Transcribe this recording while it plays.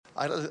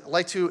I'd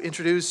like to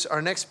introduce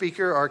our next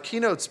speaker, our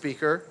keynote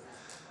speaker,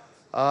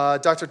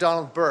 Dr.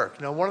 Donald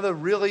Burke. Now, one of the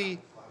really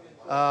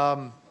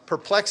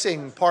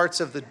perplexing parts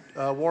of the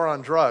war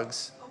on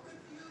drugs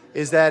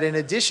is that in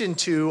addition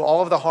to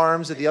all of the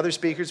harms that the other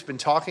speakers have been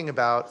talking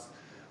about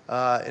in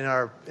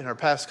our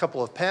past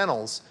couple of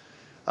panels,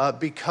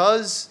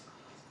 because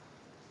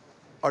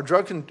our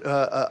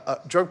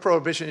drug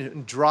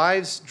prohibition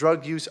drives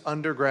drug use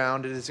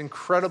underground, it is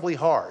incredibly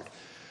hard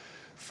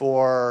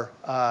for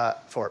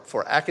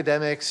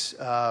academics,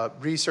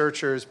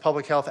 researchers,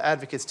 public health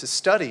advocates to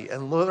study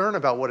and learn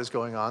about what is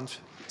going on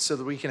so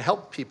that we can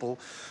help people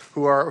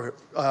who are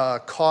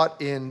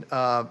caught in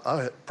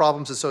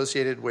problems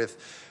associated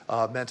with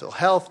mental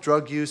health,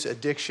 drug use,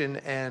 addiction,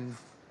 and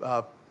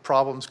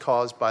problems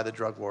caused by the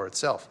drug war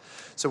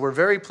itself. So we're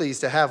very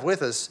pleased to have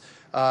with us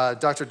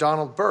Dr.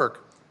 Donald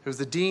Burke, who's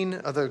the Dean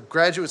of the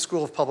Graduate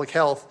School of Public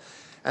Health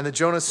and the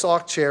Jonas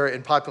Salk Chair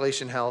in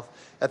Population Health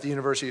at the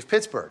University of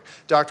Pittsburgh.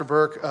 Dr.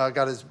 Burke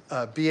got his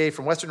BA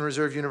from Western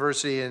Reserve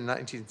University in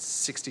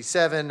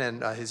 1967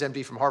 and his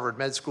MD from Harvard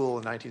Med School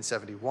in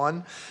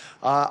 1971.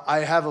 I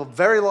have a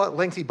very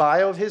lengthy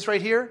bio of his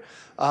right here.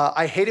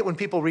 I hate it when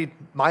people read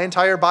my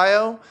entire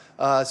bio,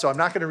 so I'm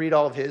not going to read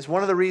all of his.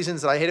 One of the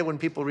reasons that I hate it when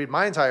people read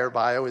my entire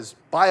bio is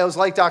bios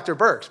like Dr.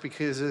 Burke's,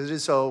 because it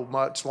is so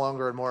much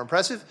longer and more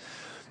impressive.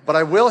 But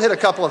I will hit a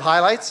couple of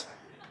highlights.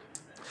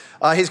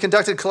 He's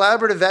conducted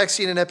collaborative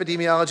vaccine and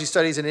epidemiology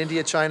studies in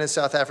India, China,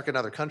 South Africa, and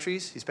other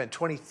countries. He spent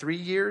 23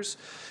 years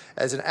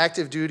as an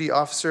active duty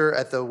officer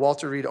at the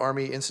Walter Reed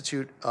Army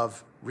Institute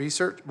of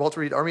Research,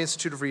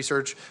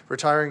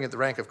 retiring at the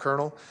rank of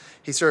colonel.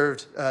 He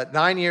served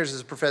 9 years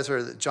as a professor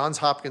at the Johns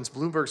Hopkins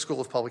Bloomberg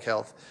School of Public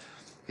Health.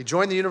 He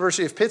joined the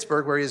University of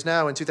Pittsburgh, where he is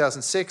now in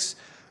 2006,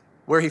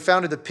 where he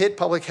founded the Pitt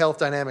Public Health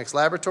Dynamics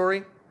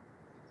Laboratory,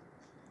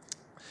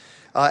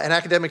 an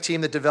academic team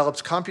that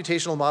develops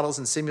computational models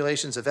and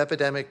simulations of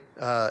epidemic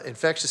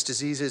infectious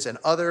diseases and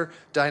other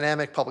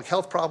dynamic public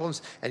health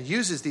problems, and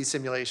uses these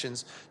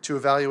simulations to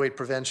evaluate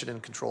prevention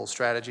and control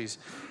strategies.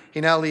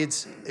 He now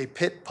leads a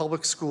Pitt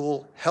public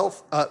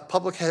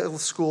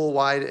health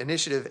school-wide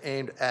initiative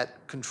aimed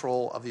at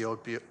control of the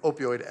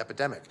opioid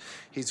epidemic.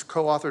 He's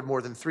co-authored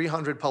more than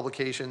 300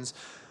 publications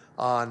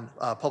on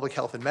public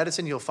health and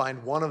medicine. You'll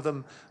find one of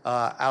them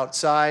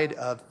outside,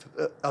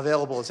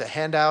 available as a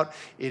handout.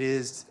 It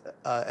is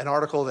an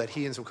article that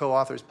he and some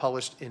co-authors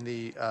published in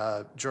the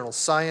journal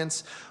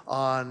Science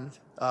on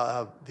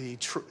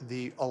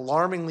the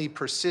alarmingly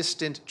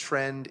persistent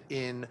trend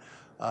in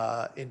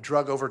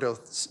drug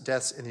overdose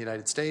deaths in the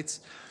United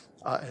States.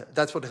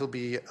 That's what he'll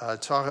be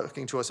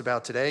talking to us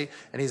about today.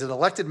 And he's an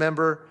elected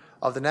member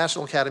of the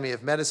National Academy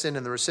of Medicine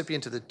and the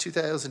recipient of the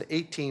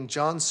 2018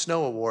 John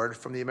Snow Award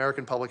from the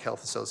American Public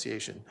Health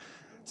Association.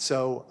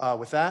 So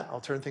with that,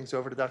 I'll turn things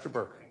over to Dr.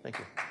 Burke. Thank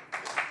you.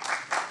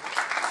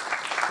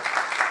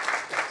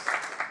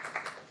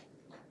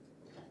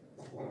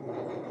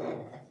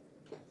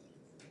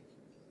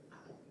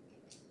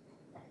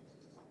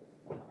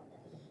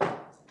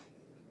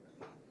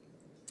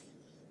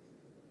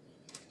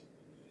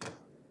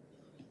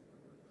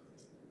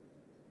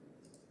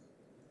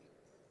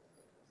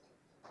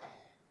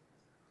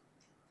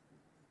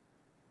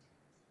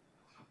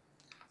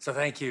 So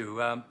thank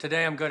you.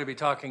 Today I'm going to be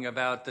talking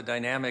about the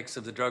dynamics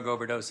of the drug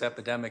overdose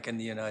epidemic in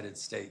the United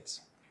States.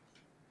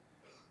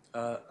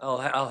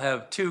 I'll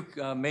have two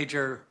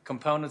major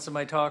components of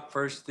my talk.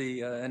 First,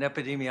 an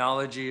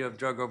epidemiology of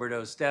drug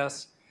overdose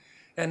deaths,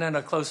 and then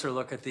a closer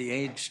look at the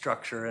age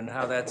structure and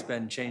how that's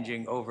been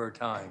changing over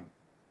time.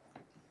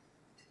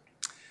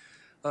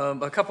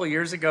 A couple of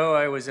years ago,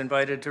 I was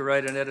invited to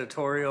write an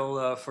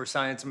editorial for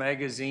Science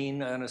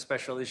Magazine on a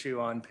special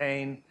issue on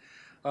pain.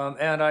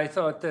 And I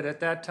thought that at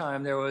that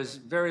time there was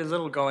very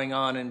little going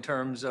on in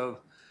terms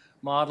of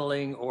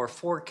modeling or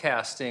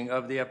forecasting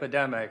of the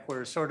epidemic.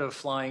 We're sort of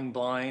flying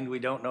blind. We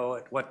don't know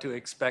what to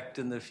expect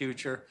in the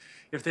future.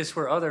 If this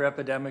were other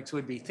epidemics,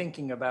 we'd be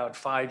thinking about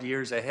 5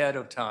 years ahead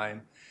of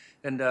time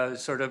and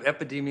sort of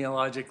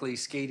epidemiologically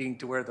skating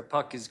to where the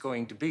puck is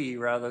going to be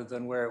rather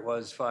than where it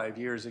was 5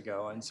 years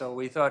ago. And so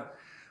we thought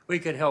we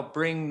could help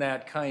bring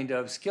that kind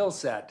of skill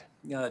set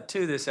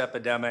to this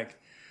epidemic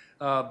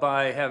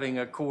by having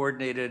a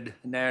coordinated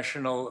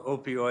national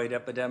opioid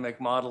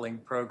epidemic modeling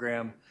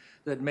program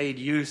that made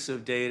use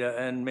of data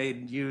and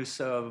made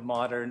use of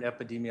modern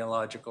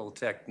epidemiological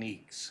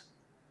techniques.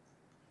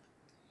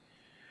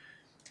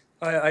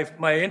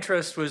 My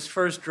interest was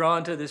first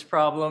drawn to this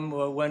problem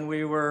when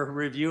we were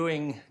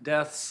reviewing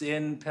deaths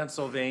in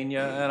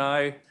Pennsylvania, and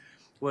I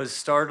was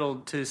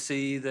startled to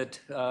see that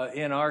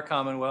in our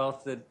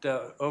Commonwealth that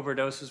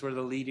overdoses were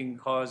the leading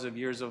cause of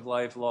years of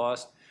life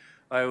lost.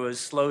 I was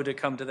slow to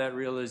come to that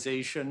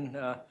realization.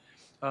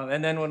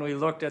 And then when we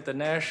looked at the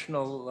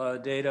national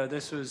data,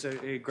 this was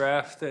a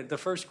graph, the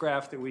first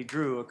graph that we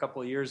drew a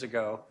couple of years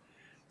ago.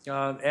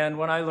 And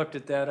when I looked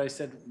at that, I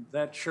said,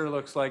 that sure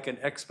looks like an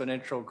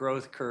exponential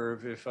growth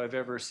curve if I've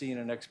ever seen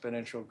an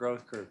exponential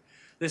growth curve.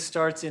 This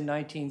starts in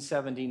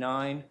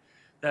 1979.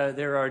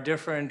 There are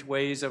different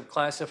ways of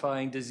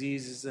classifying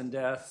diseases and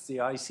deaths. The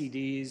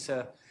ICDs,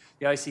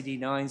 the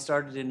ICD-9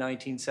 started in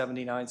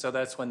 1979, so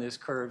that's when this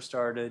curve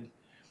started.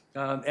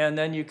 And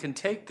then you can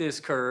take this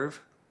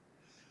curve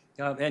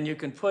and you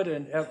can put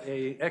an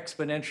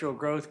exponential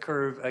growth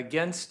curve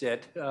against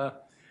it.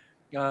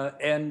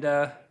 And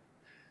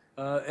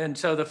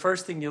so the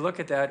first thing you look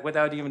at that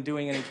without even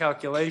doing any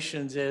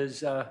calculations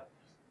is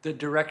the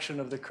direction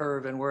of the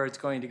curve and where it's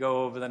going to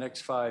go over the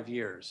next 5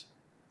 years.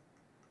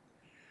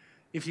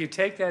 If you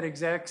take that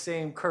exact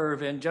same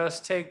curve and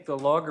just take the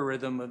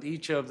logarithm of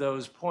each of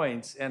those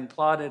points and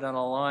plot it on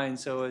a line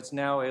so it's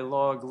now a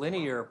log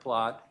linear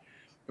plot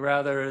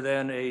rather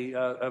than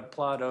a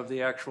plot of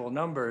the actual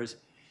numbers,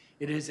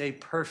 it is a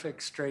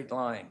perfect straight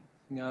line.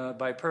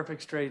 By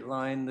perfect straight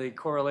line, the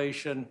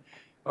correlation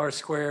R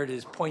squared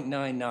is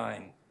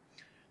 0.99.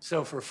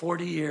 So for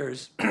 40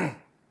 years,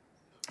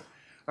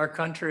 our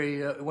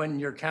country, when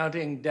you're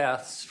counting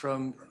deaths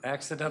from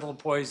accidental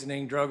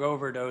poisoning, drug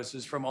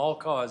overdoses from all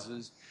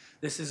causes,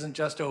 this isn't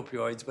just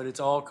opioids, but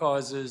it's all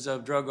causes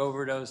of drug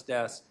overdose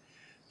deaths,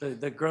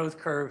 the growth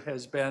curve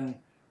has been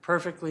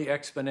perfectly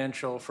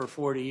exponential for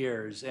 40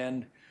 years.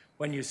 And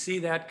when you see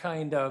that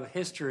kind of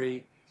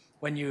history,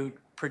 when you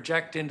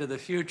project into the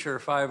future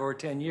 5 or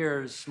 10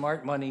 years,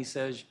 smart money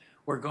says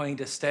we're going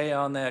to stay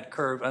on that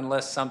curve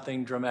unless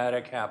something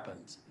dramatic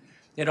happens.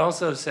 It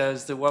also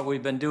says that what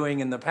we've been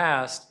doing in the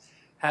past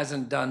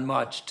hasn't done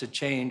much to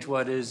change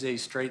what is a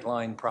straight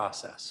line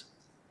process.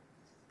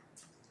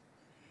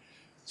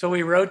 So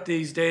we wrote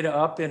these data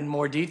up in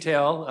more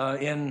detail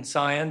in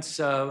Science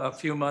a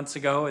few months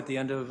ago at the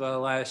end of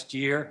last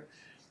year.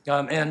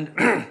 So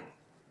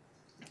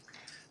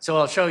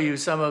I'll show you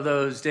some of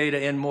those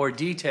data in more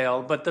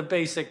detail, but the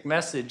basic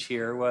message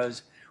here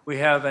was we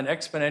have an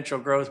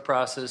exponential growth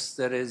process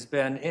that has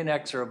been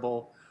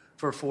inexorable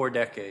for 4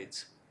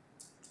 decades.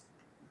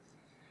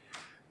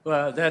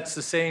 That's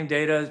the same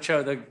data.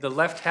 The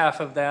left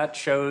half of that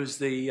shows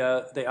the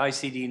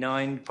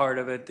ICD-9 part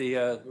of it,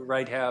 the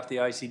right half, the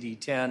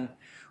ICD-10.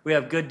 We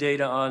have good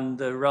data on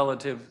the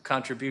relative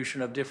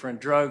contribution of different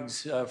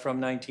drugs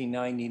from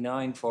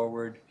 1999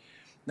 forward,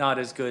 not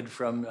as good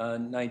from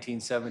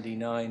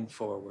 1979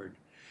 forward.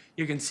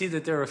 You can see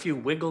that there are a few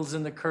wiggles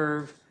in the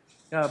curve,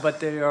 but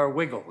they are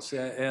wiggles.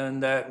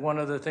 And that one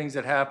of the things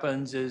that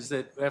happens is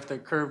that if the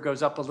curve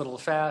goes up a little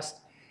fast,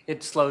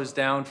 it slows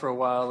down for a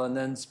while and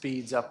then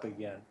speeds up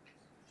again.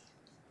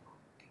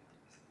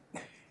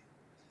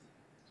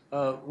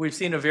 We've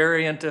seen a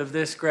variant of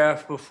this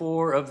graph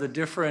before of the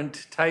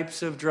different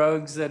types of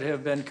drugs that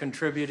have been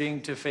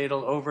contributing to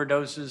fatal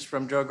overdoses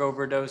from drug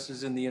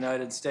overdoses in the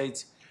United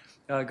States,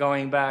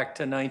 going back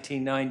to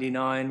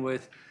 1999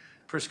 with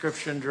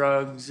prescription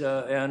drugs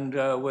and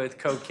with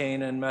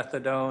cocaine and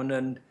methadone,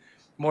 and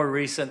more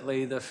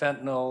recently the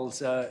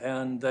fentanyls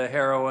and the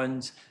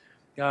heroines.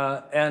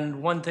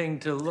 And one thing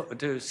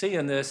to see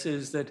in this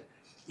is that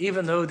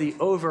even though the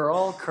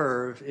overall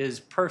curve is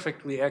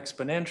perfectly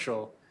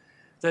exponential,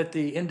 that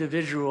the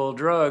individual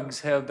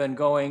drugs have been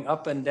going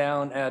up and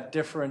down at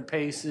different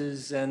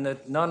paces, and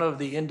that none of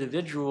the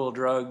individual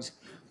drugs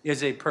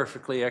is a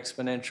perfectly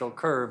exponential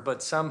curve,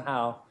 but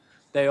somehow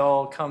they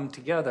all come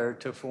together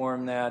to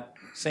form that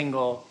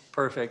single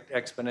perfect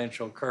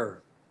exponential curve.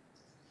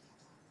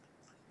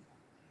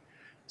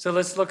 So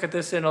let's look at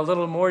this in a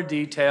little more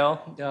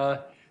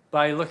detail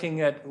by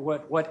looking at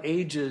what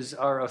ages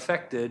are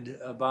affected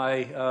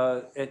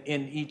by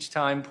in each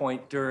time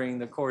point during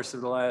the course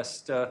of the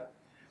last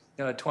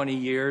 20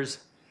 years.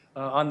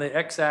 On the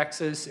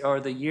x-axis are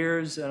the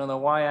years, and on the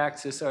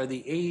y-axis are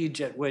the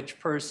age at which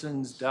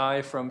persons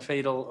die from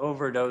fatal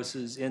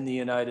overdoses in the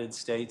United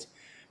States.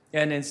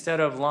 And instead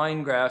of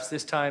line graphs,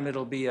 this time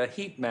it'll be a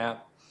heat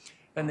map,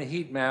 and the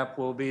heat map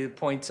will be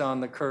points on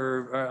the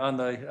curve, or on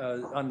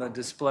the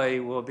display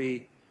will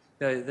be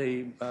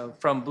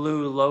from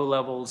blue low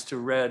levels to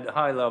red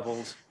high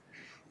levels.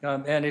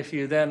 And if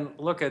you then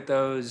look at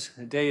those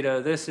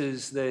data, this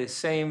is the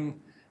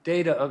same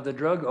data of the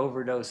drug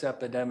overdose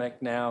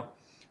epidemic now,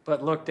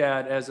 but looked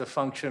at as a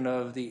function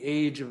of the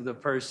age of the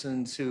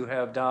persons who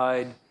have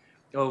died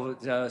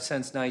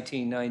since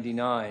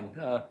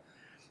 1999.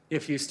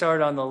 If you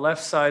start on the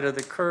left side of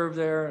the curve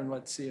there, and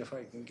let's see if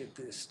I can get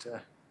this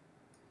to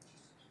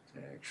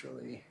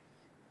actually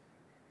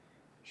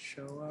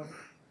show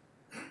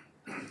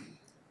up.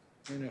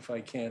 And if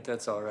I can't,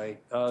 that's all right.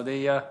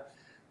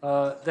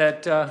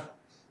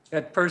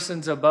 At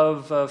persons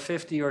above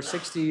 50 or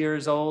 60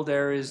 years old,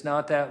 there is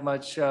not that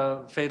much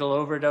fatal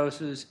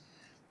overdoses.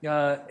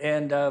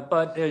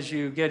 But as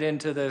you get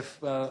into the,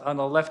 on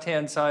the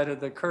left-hand side of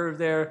the curve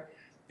there,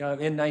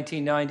 in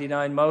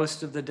 1999,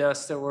 most of the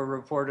deaths that were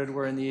reported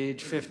were in the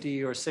age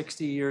 50 or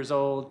 60 years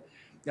old.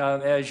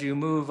 As you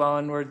move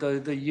onward,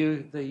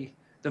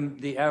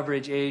 the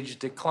average age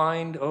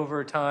declined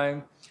over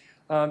time.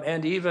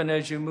 And even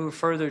as you move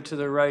further to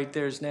the right,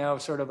 there's now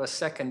sort of a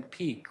second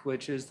peak,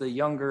 which is the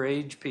younger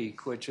age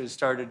peak, which has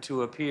started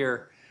to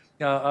appear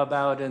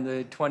about in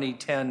the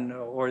 2010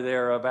 or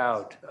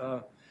thereabout.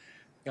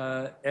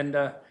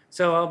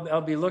 So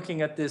I'll be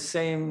looking at this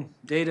same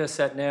data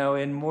set now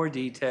in more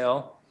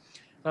detail.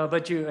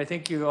 But I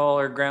think you all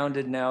are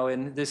grounded now,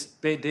 and this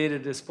data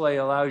display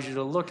allows you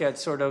to look at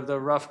sort of the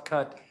rough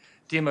cut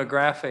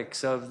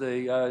demographics of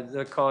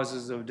the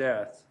causes of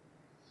death.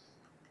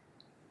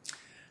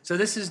 So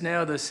this is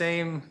now the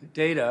same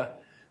data,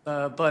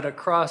 but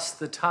across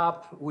the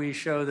top we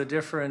show the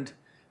different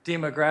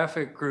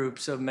demographic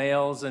groups of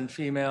males and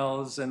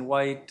females and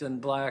white and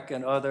black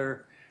and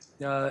other,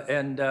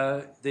 and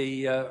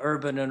the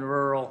urban and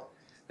rural.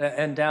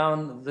 And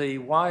down the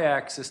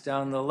y-axis,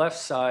 down the left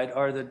side,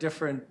 are the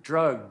different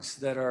drugs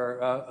that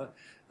are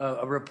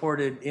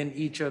reported in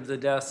each of the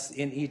deaths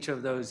in each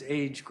of those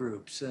age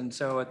groups. And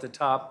so at the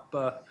top,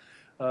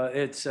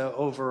 it's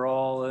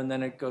overall, and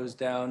then it goes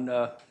down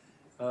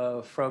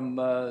from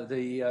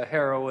the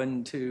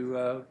heroin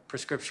to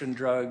prescription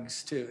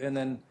drugs to, and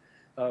then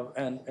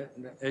and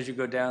as you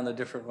go down, the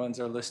different ones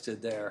are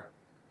listed there.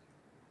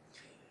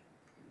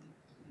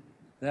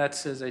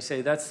 That's, as I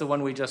say, that's the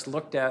one we just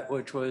looked at,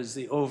 which was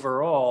the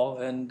overall,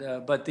 and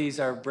but these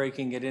are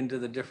breaking it into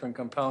the different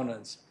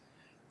components.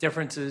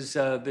 Differences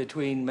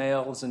between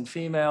males and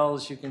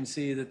females, you can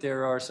see that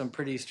there are some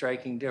pretty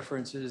striking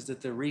differences, that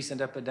the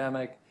recent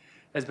epidemic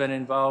has been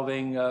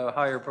involving a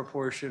higher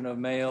proportion of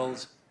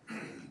males.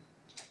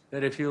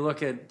 That if you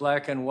look at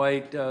black and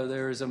white,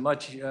 there is a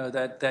much,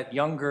 that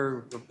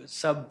younger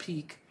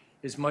sub-peak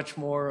is much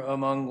more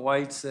among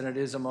whites than it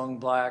is among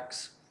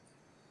blacks.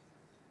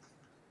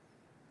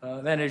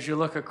 Then as you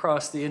look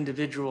across the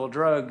individual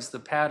drugs, the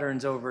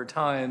patterns over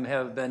time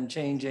have been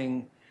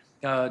changing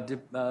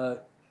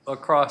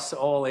across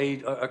all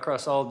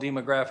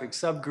demographic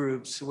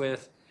subgroups,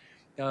 with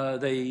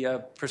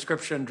the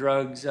prescription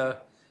drugs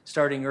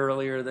starting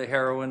earlier, the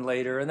heroin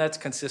later, and that's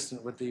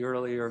consistent with the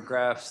earlier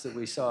graphs that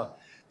we saw.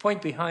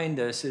 Point behind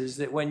this is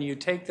that when you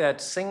take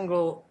that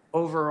single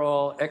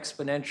overall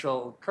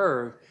exponential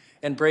curve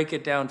and break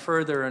it down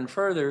further and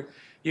further,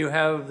 you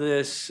have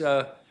this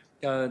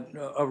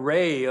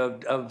array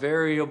of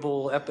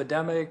variable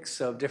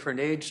epidemics of different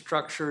age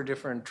structure,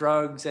 different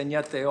drugs, and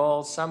yet they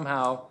all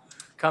somehow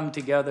come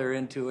together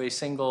into a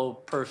single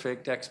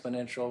perfect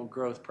exponential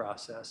growth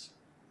process.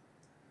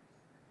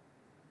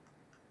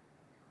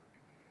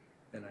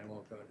 And I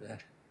won't go to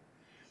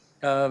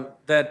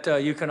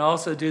that. You can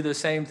also do the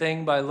same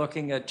thing by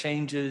looking at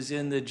changes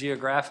in the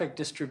geographic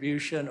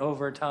distribution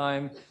over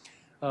time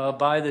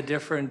by the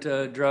different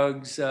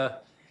drugs,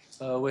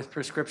 with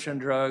prescription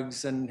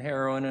drugs and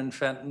heroin and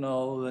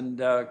fentanyl and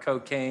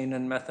cocaine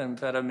and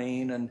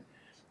methamphetamine,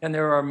 and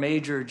there are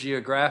major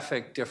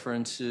geographic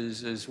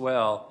differences as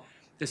well.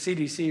 The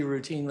CDC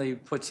routinely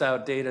puts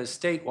out data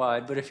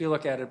statewide, but if you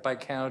look at it by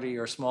county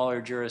or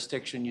smaller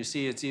jurisdiction, you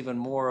see it's even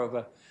more of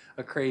a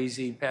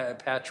crazy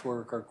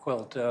patchwork or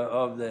quilt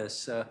of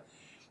this.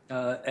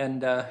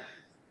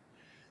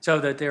 So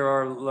that there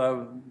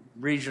are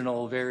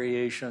regional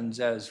variations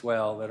as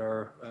well that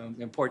are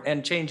important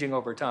and changing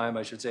over time,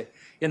 I should say.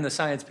 In the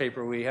science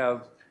paper, we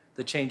have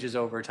the changes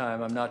over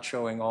time. I'm not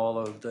showing all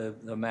of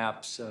the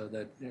maps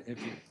that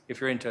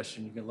if you're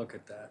interested, you can look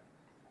at that.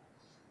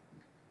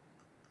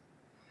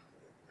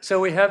 So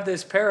we have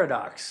this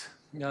paradox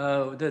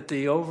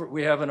that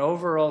we have an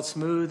overall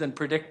smooth and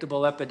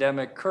predictable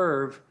epidemic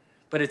curve,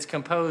 but it's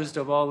composed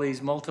of all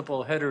these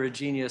multiple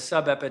heterogeneous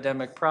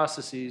sub-epidemic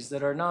processes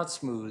that are not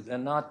smooth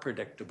and not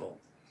predictable.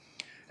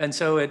 And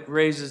so it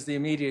raises the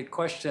immediate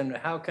question,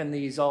 how can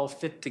these all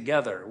fit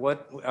together?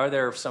 Are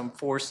there some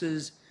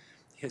forces,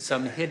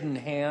 some hidden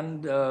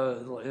hand,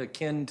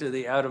 akin to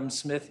the Adam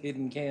Smith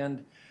hidden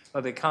hand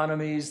of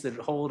economies that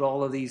hold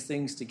all of these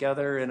things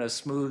together in a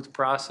smooth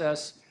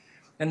process?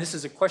 And this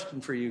is a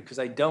question for you because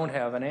I don't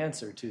have an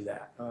answer to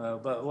that.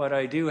 But what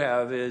I do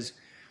have is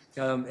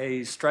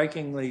a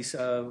strikingly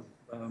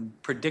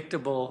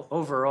predictable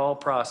overall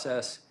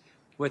process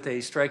with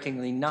a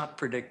strikingly not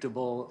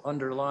predictable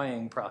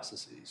underlying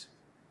processes.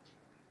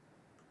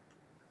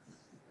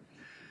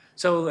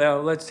 So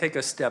let's take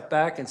a step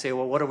back and say,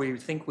 well, what do we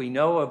think we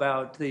know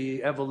about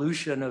the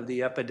evolution of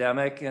the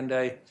epidemic? And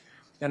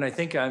I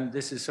think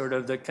this is sort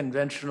of the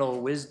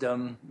conventional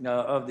wisdom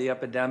of the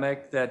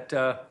epidemic,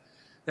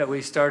 that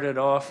we started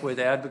off with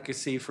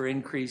advocacy for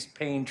increased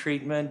pain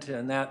treatment,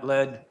 and that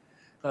led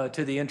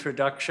to the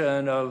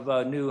introduction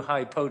of new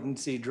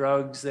high-potency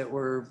drugs that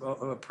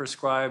were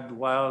prescribed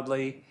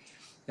wildly,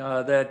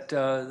 that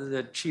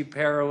the cheap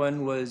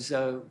heroin was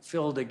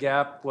filled a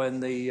gap when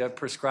the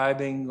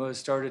prescribing was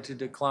started to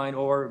decline,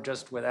 or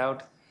just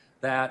without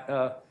that,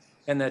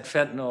 and that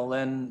fentanyl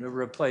then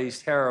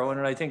replaced heroin.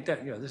 And I think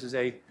that this is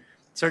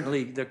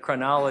certainly the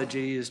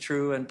chronology is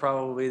true, and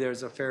probably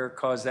there's a fair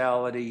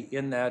causality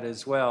in that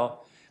as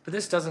well. But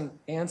this doesn't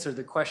answer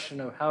the question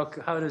of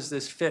how does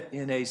this fit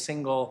in a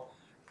single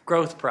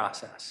growth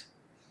process.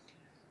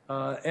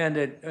 And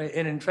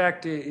in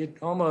fact, it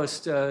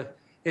almost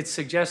it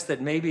suggests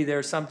that maybe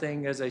there's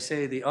something, as I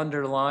say, the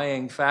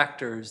underlying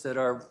factors that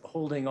are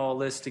holding all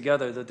this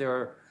together, that there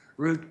are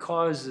root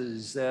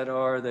causes that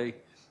are the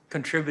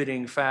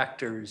contributing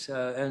factors.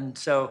 And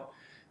so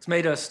it's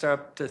made us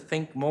start to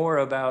think more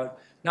about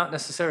not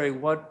necessarily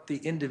what the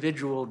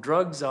individual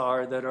drugs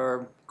are that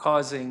are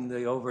causing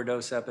the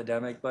overdose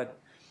epidemic, but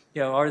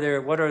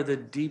what are the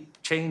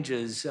deep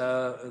changes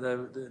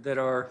that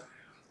are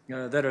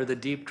the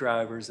deep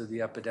drivers of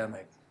the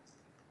epidemic?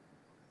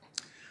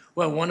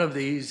 Well, one of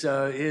these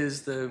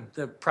is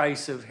the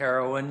price of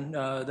heroin,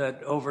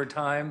 that over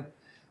time,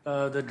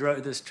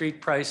 the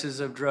street prices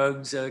of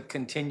drugs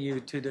continue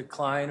to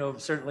decline,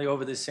 certainly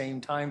over the same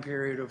time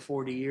period of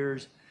 40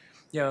 years.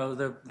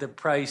 The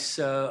price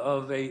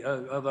of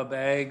a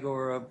bag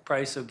or a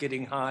price of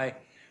getting high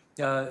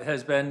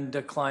has been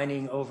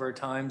declining over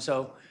time.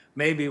 So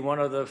maybe one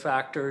of the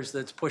factors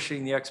that's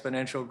pushing the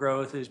exponential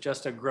growth is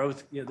just a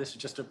growth, this is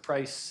just a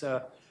price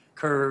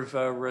curve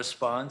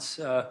response.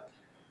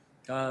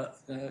 And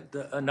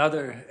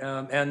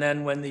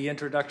then when the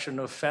introduction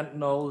of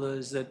fentanyl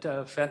is that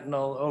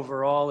fentanyl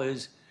overall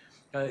is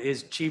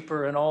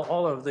cheaper, and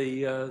all of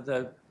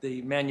the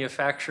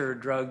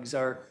manufactured drugs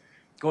are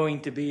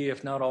going to be,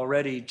 if not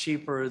already,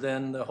 cheaper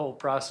than the whole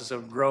process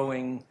of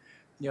growing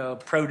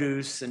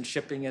produce and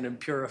shipping it and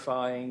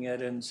purifying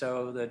it, and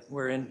so that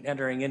we're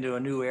entering into a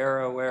new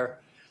era where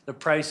the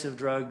price of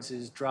drugs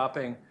is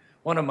dropping.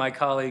 One of my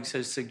colleagues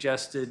has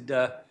suggested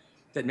that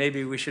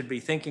maybe we should be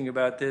thinking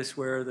about this,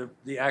 where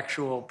the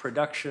actual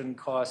production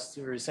costs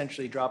are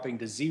essentially dropping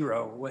to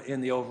zero in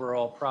the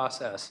overall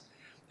process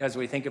as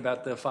we think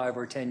about the 5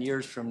 or 10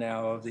 years from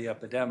now of the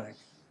epidemic.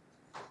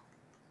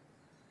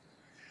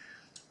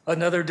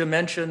 Another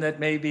dimension that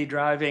may be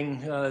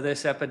driving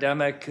this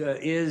epidemic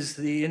is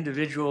the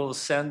individual's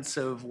sense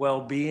of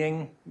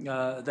well-being.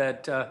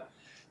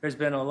 There's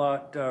been a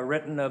lot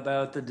written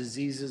about the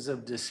diseases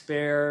of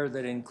despair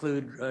that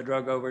include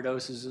drug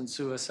overdoses and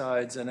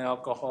suicides and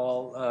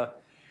alcohol.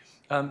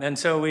 And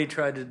so we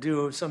tried to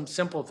do some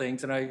simple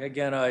things. And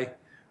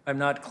I'm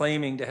not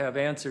claiming to have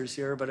answers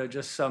here, but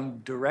just some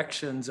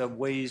directions of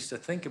ways to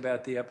think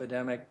about the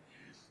epidemic.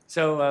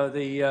 So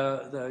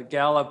the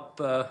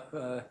Gallup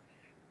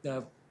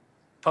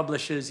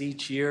publishes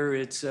each year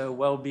its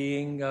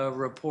well-being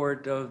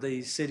report of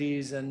the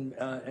cities and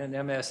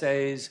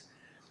MSAs.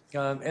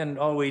 And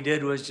all we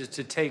did was just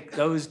to take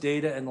those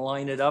data and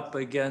line it up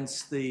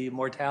against the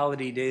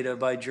mortality data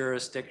by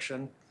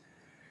jurisdiction.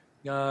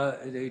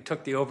 They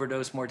took the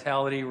overdose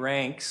mortality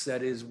ranks,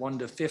 that is 1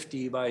 to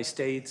 50 by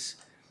states,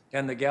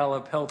 and the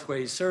Gallup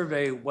Healthways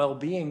Survey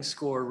well-being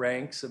score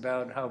ranks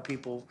about how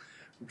people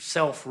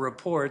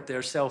self-report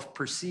their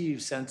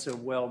self-perceived sense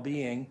of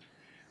well-being.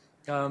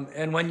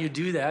 And when you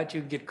do that,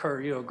 you get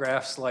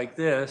graphs like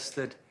this,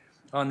 that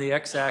on the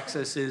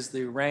x-axis is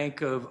the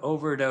rank of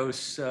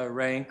overdose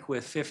rank,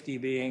 with 50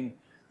 being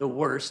the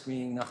worst,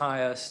 meaning the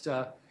highest.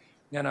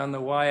 And on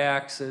the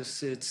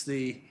y-axis, it's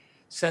the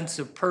sense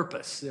of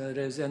purpose.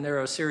 And there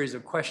are a series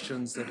of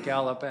questions that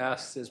Gallup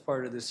asks as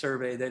part of the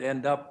survey that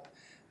end up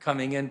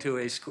coming into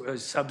a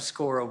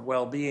sub-score of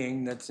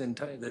well-being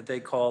that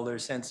they call their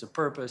sense of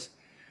purpose.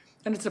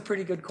 And it's a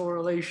pretty good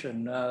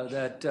correlation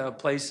that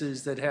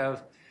places that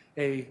have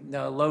a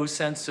low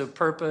sense of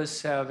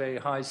purpose have a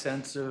high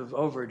sense of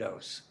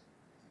overdose,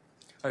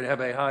 or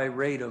have a high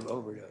rate of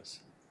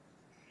overdose.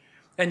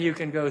 And you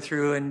can go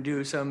through and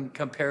do some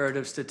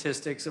comparative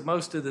statistics of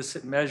most of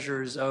the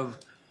measures of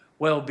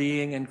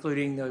well-being,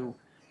 including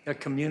the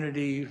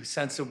community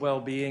sense of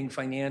well-being,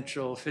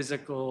 financial,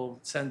 physical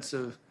sense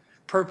of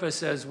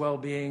purpose as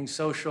well-being,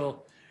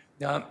 social.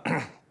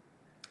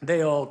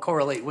 They all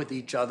correlate with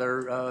each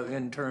other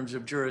in terms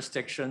of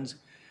jurisdictions.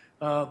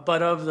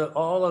 But of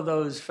all of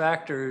those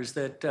factors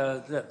that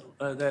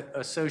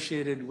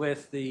associated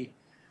with the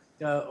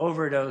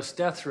overdose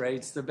death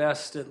rates, the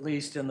best, at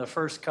least in the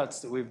first cuts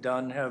that we've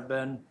done, have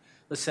been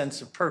the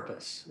sense of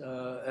purpose.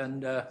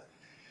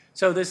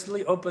 So this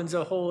opens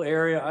a whole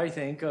area, I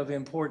think, of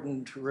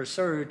important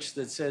research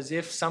that says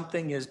if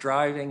something is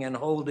driving and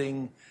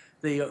holding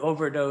the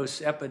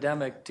overdose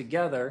epidemic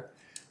together,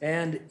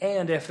 and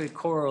if it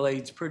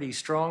correlates pretty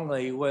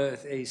strongly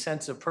with a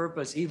sense of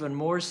purpose, even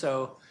more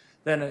so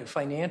than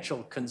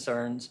financial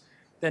concerns,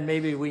 then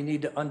maybe we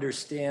need to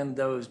understand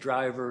those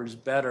drivers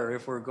better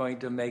if we're going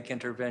to make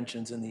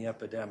interventions in the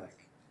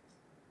epidemic.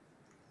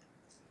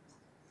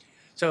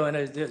 So on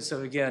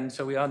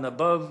the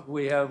above,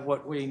 we have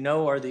what we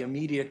know are the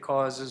immediate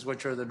causes,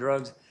 which are the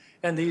drugs,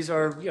 and these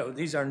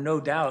are no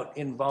doubt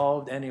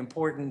involved and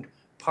important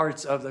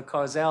parts of the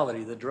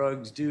causality. The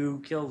drugs do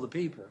kill the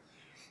people,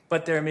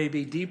 but there may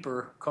be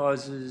deeper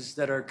causes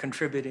that are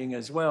contributing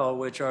as well,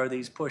 which are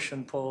these push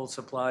and pull,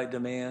 supply,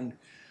 demand,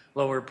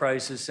 lower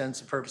prices,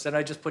 sense of purpose. And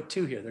I just put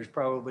 2 here. There's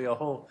probably a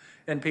whole,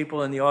 and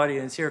people in the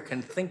audience here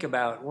can think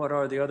about what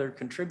are the other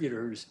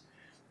contributors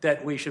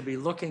that we should be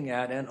looking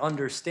at and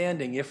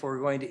understanding if we're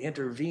going to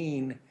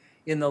intervene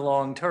in the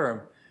long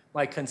term.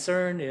 My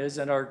concern is,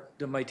 and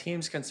my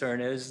team's concern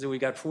is, that we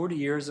got 40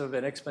 years of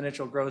an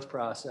exponential growth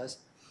process,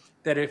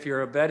 that if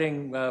you're a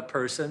betting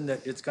person,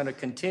 that it's going to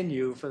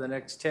continue for the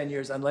next 10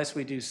 years unless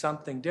we do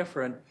something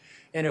different.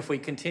 And if we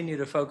continue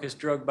to focus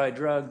drug by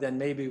drug, then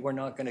maybe we're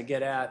not going to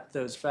get at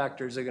those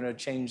factors that are going to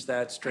change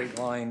that straight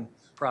line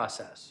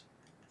process.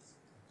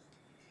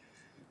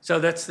 So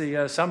that's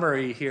the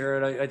summary here,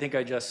 and I think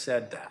I just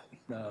said that.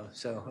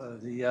 So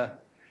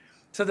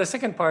the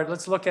second part,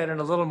 let's look at it in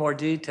a little more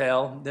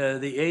detail,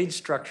 the age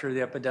structure of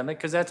the epidemic,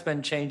 because that's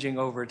been changing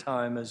over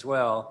time as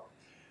well.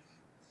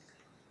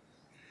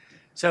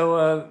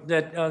 So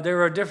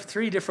there are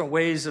three different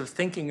ways of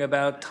thinking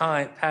about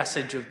time,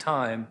 passage of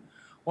time.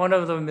 One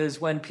of them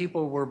is when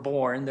people were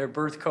born, their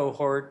birth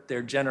cohort,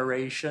 their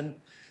generation.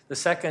 The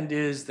second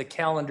is the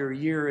calendar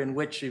year in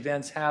which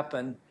events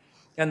happen.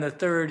 And the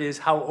third is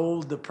how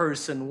old the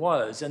person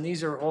was. And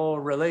these are all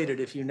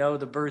related. If you know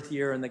the birth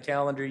year and the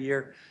calendar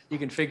year, you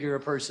can figure a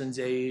person's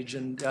age.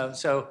 And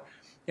so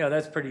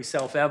that's pretty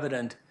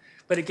self-evident.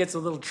 But it gets a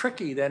little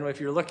tricky then if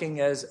you're looking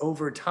as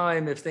over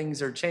time, if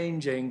things are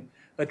changing,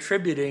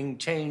 attributing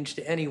change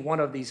to any one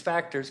of these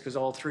factors, because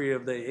all three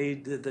of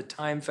the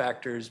time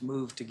factors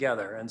move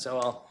together. And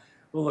so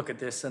we'll look at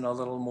this in a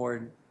little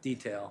more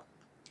detail.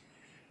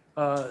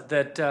 And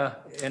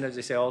as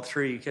I say, all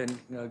three can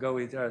go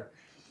with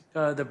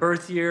the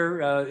birth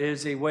year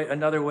is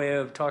another way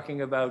of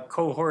talking about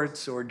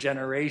cohorts or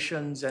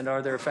generations, and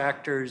are there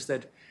factors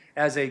that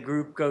as a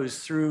group goes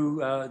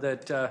through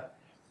that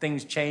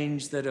things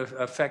change that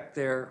affect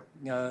their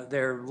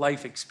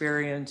life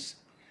experience.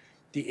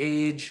 The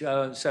age,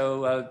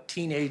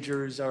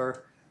 teenagers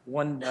are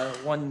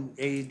one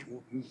age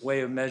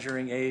way of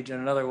measuring age,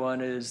 and another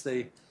one is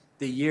the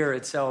year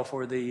itself,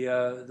 or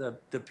the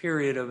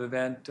period of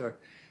event, or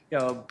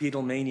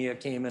Beatlemania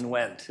came and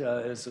went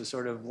is a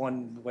sort of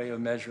one way of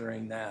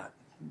measuring that.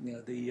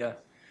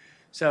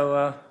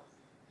 So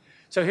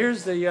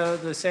here's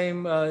the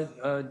same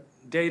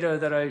data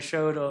that I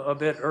showed a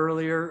bit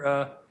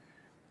earlier.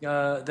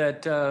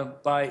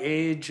 That by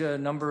age, a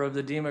number of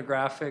the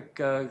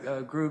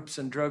demographic groups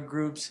and drug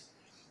groups.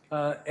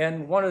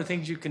 And one of the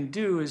things you can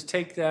do is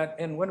take that,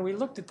 and when we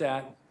looked at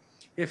that,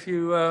 if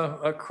you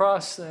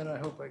across, and I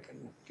hope I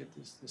can get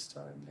this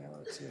time now,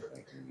 let's see if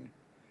I can.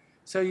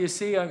 So you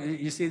see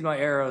my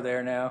arrow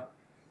there now.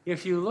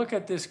 If you look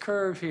at this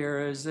curve here,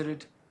 is that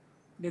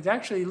it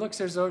actually looks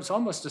as though it's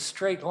almost a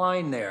straight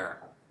line there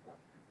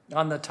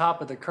on the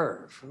top of the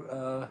curve.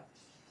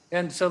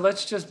 And so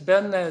let's just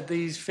bend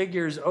these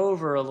figures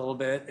over a little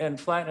bit and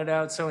flatten it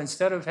out. So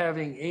instead of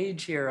having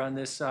age here on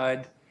this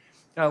side,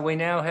 we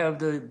now have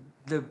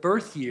the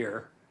birth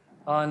year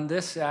on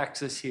this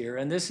axis here.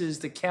 And this is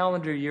the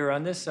calendar year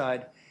on this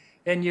side.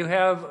 And you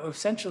have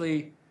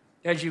essentially,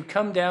 as you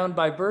come down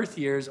by birth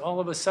years, all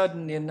of a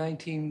sudden in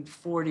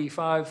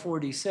 1945,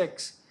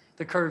 46,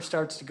 the curve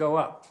starts to go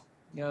up.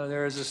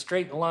 There is a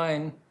straight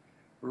line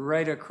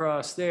right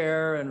across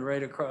there and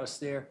right across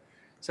there.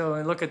 So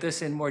we look at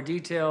this in more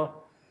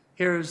detail.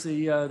 Here's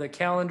the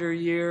calendar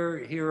year.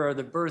 Here are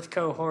the birth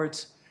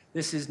cohorts.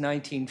 This is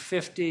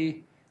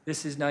 1950. This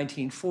is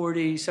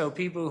 1940. So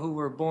people who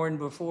were born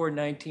before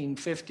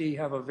 1950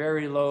 have a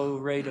very low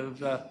rate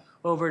of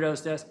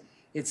overdose deaths.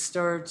 It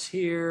starts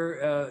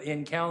here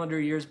in calendar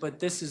years, but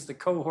this is the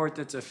cohort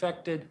that's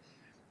affected.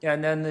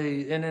 And then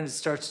it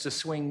starts to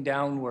swing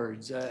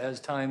downwards as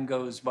time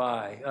goes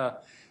by.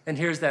 And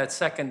here's that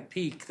second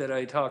peak that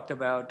I talked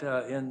about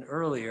in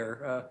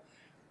earlier.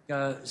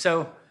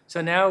 So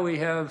now we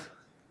have,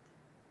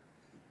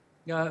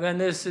 and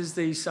this is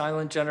the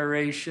silent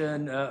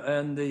generation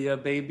and the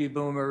baby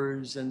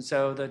boomers, and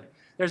so that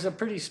there's a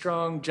pretty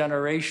strong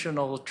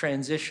generational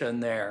transition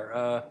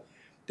there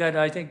that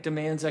I think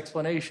demands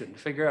explanation.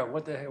 Figure out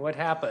what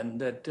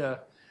happened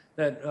that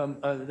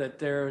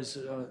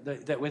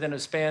within a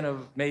span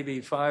of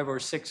maybe 5 or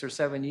 6 or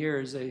 7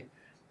 years,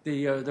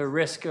 the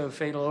risk of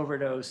fatal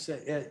overdose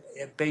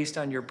based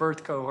on your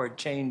birth cohort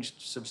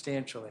changed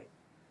substantially.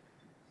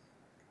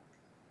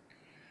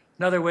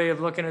 Another way of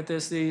looking at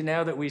this,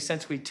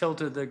 since we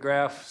tilted the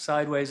graph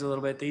sideways a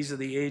little bit, these are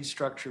the age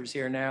structures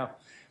here now.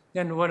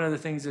 And one of the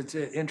things that's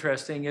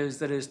interesting is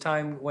that as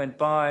time went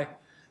by,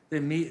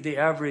 the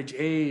average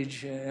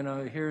age,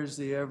 here's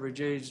the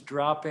average age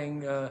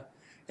dropping,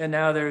 and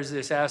now there's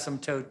this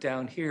asymptote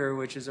down here,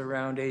 which is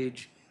around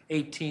age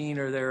 18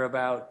 or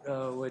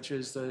thereabout, which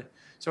is the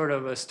sort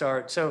of a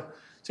start. So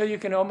you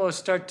can almost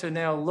start to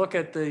now look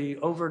at the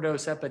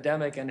overdose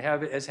epidemic and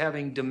have it as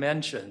having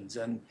dimensions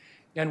and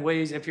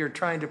ways, if you're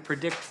trying to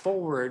predict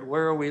forward,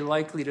 where are we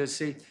likely to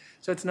see?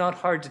 So it's not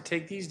hard to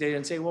take these data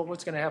and say, well,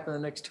 what's going to happen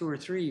in the next 2 or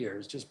 3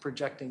 years, just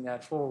projecting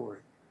that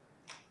forward.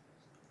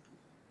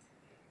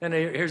 And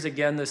here's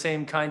again the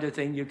same kind of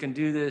thing. You can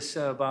do this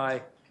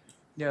by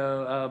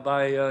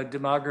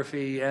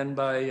demography and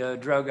by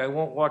drug. I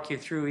won't walk you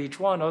through each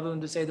one, other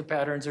than to say the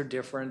patterns are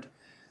different,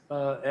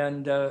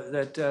 and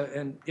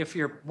if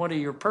one of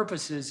your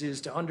purposes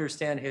is to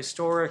understand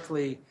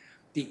historically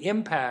the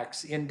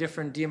impacts in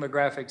different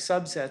demographic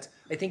subsets,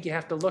 I think you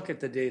have to look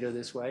at the data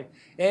this way.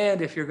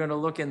 And if you're going to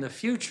look in the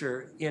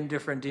future in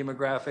different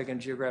demographic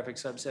and geographic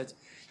subsets,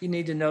 you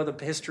need to know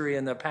the history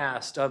and the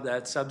past of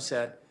that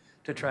subset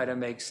to try to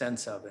make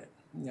sense of it.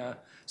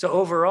 So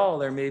overall,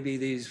 there may be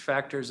these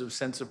factors of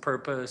sense of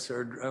purpose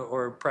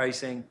or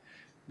pricing,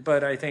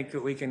 but I think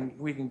that we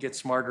can get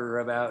smarter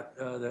about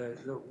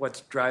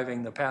what's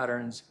driving the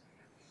patterns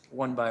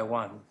one by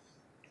one.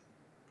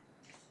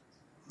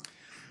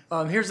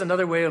 Here's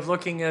another way of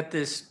looking at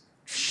this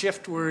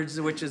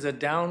shiftwards, which is a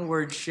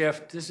downward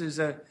shift. This is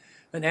an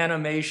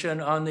animation.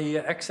 On the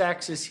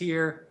x-axis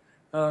here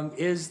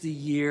is the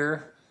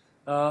year.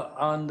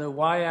 On the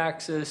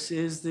y-axis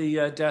is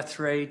the death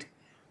rate.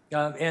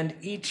 And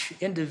each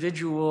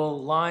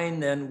individual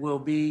line then will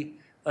be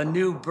a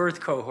new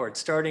birth cohort,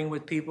 starting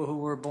with people who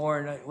were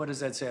born, what does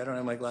that say? I don't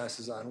have my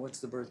glasses on. What's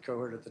the birth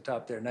cohort at the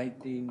top there?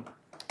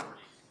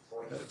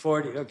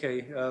 1940,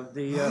 okay.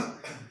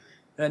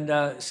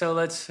 So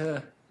let's,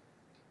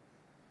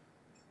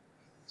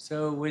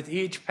 so with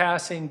each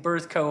passing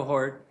birth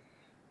cohort,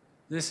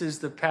 this is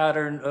the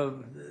pattern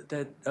of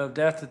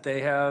death that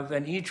they have,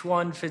 and each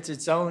one fits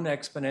its own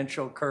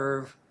exponential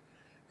curve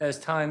as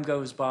time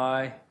goes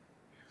by.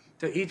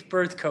 So each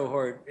birth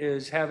cohort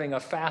is having a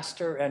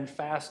faster and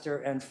faster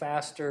and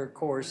faster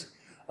course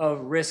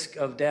of risk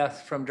of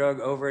death from drug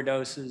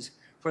overdoses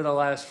for the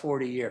last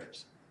 40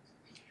 years.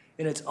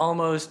 And it's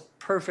almost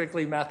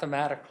perfectly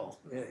mathematical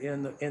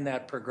in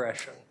that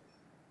progression.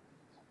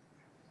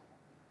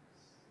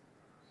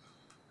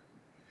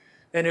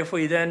 And if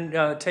we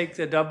then take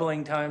the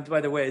doubling times,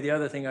 by the way, the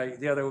other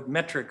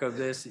metric of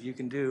this that you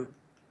can do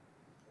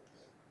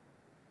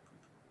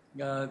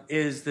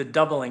is the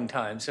doubling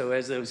time. So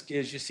as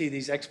you see,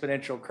 these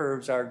exponential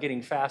curves are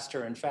getting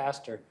faster and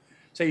faster.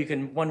 So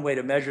one way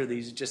to measure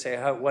these is just say,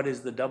 what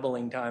is the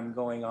doubling time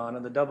going on?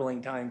 And the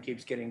doubling time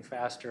keeps getting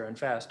faster and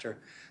faster,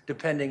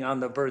 depending on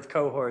the birth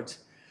cohorts,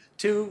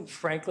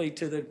 frankly,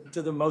 to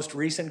the most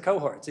recent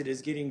cohorts. It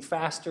is getting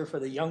faster for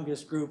the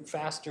youngest group,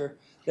 faster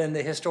than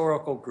the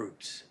historical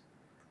groups.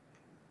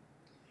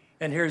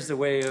 And here's the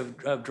way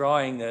of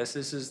drawing this.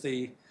 This is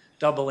the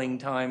doubling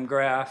time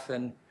graph.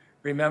 And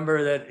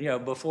remember that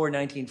before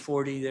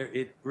 1940,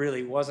 it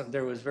really wasn't.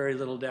 There was very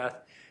little death.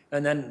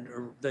 And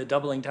then the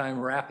doubling time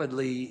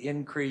rapidly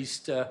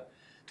increased to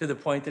the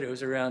point that it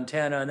was around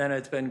 10, and then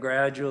it's been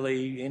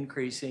gradually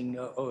increasing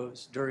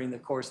during the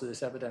course of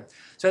this epidemic.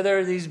 So there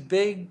are these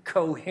big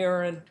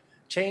coherent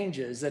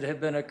changes that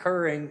have been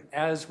occurring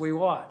as we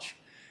watch.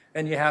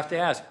 And you have to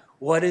ask,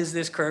 what is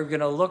this curve going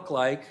to look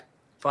like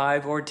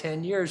 5 or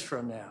 10 years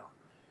from now?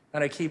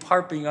 And I keep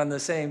harping on the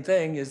same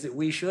thing, is that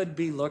we should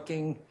be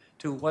looking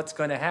to what's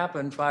going to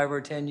happen 5 or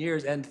 10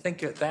 years and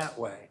think it that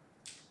way.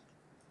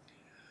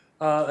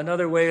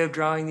 Another way of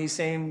drawing these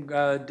same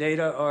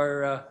data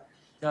are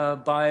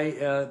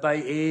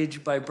by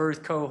age, by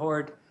birth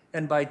cohort,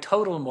 and by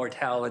total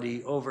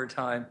mortality over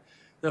time.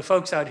 The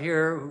folks out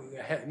here who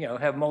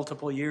have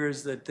multiple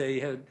years that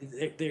they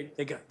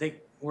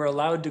were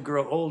allowed to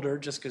grow older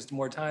just because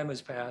more time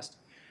has passed.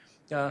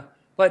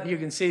 But you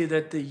can see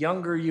that the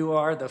younger you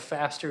are, the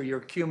faster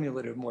your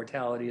cumulative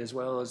mortality, as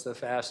well as the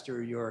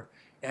faster your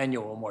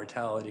annual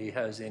mortality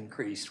has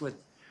increased, with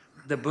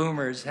the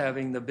boomers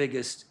having the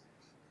biggest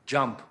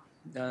jump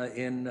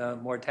in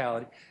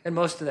mortality. And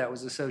most of that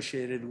was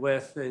associated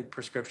with the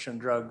prescription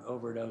drug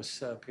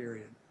overdose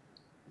period.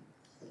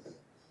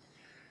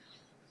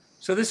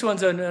 So this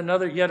one's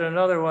yet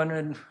another one,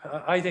 and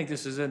I think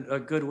this is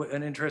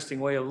an interesting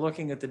way of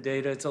looking at the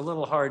data. It's a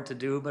little hard to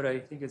do, but I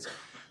think it's,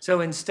 so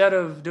instead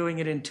of doing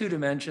it in 2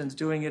 dimensions,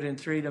 doing it in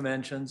 3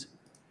 dimensions.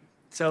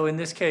 So in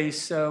this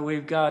case,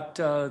 we've got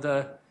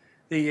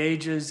the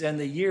ages and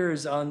the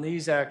years on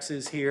these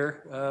axes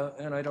here,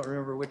 and I don't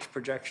remember which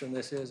projection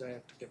this is. I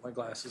have to get my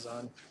glasses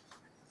on.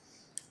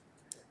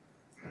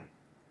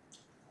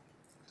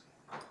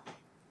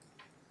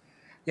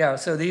 Yeah,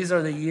 so these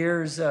are the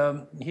years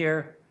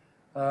here,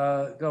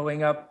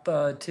 going up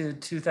to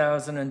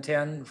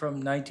 2010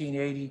 from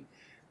 1980.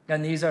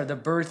 And these are the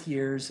birth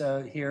years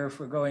here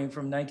for going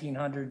from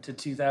 1900 to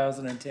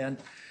 2010.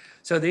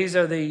 So these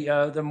are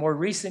the more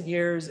recent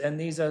years, and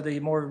these are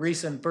the more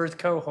recent birth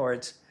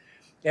cohorts.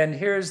 And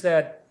here's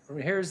that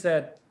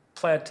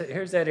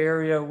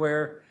area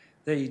where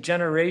the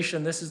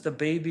generation, this is the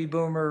baby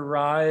boomer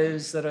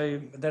rise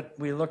that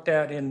we looked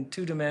at in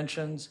 2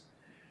 dimensions.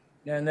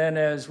 And then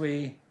as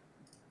we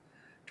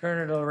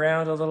turn it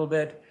around a little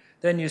bit,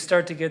 then you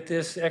start to get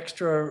this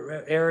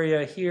extra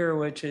area here,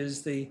 which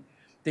is the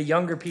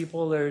younger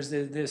people. There's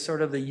this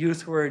sort of the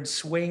youthward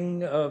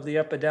swing of the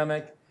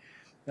epidemic.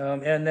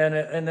 And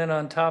then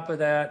on top of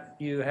that,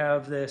 you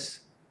have this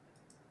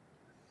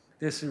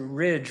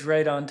ridge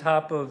right on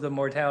top of the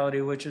mortality,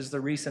 which is the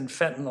recent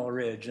fentanyl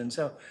ridge. And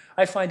so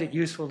I find it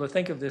useful to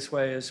think of this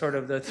way as sort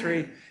of the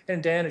 3,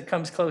 and Dan, it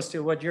comes close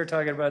to what you're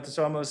talking about. It's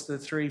almost the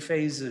 3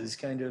 phases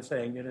kind of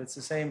thing. And it's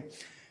the same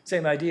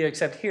idea,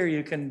 except here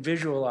you can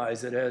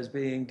visualize it as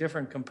being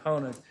different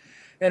components.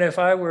 And if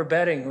I were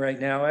betting right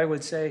now, I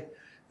would say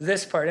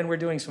this part, and we're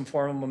doing some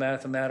formal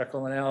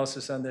mathematical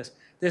analysis on this,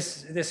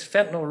 this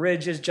fentanyl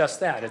ridge is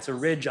just that. It's a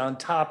ridge on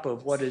top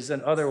of what is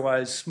an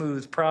otherwise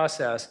smooth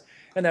process.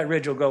 And that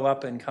ridge will go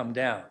up and come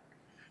down.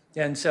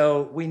 And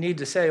so we need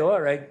to say,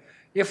 all right,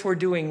 if we're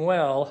doing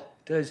well,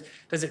 does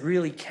it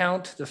really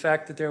count the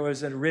fact that there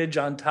was a ridge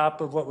on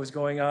top of what was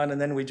going on,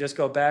 and then we just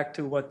go back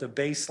to what the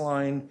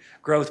baseline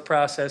growth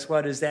process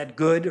was? Is that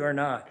good or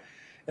not?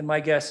 And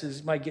my guess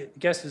is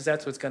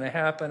that's what's going to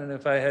happen. And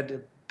if I had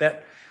to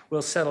that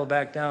will settle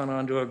back down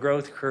onto a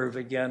growth curve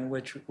again,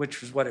 which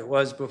was what it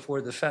was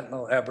before the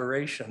fentanyl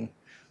aberration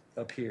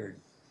appeared.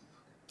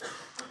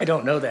 I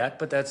don't know that,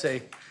 but that's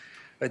I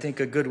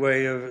think, a good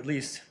way of at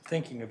least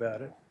thinking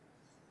about it.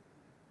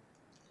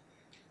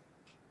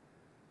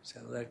 So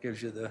that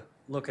gives you the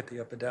look at the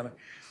epidemic.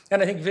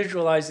 And I think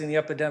visualizing the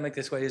epidemic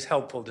this way is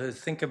helpful to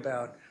think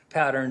about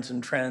patterns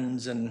and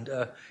trends and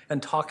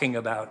talking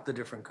about the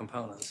different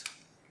components.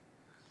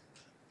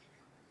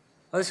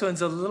 This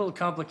one's a little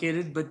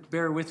complicated, but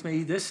bear with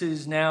me. This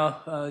is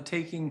now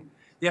taking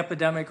the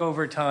epidemic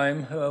over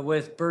time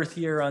with birth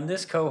year on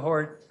this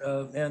cohort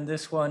and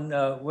this one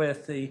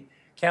with the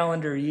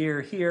calendar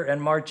year here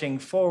and marching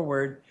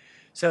forward,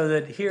 so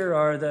that here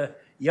are the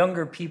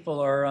younger people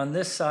are on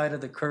this side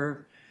of the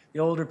curve, the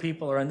older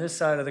people are on this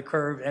side of the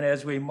curve, and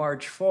as we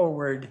march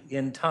forward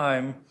in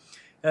time,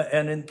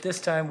 and in this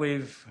time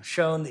we've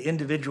shown the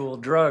individual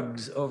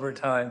drugs over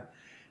time.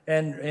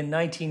 And in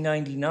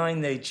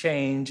 1999 they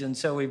change, and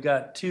so we've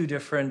got two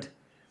different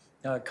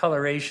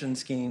coloration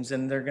schemes,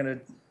 and they're going to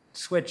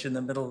switch in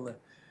the middle.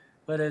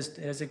 But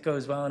as it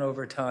goes on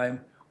over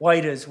time,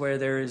 white is where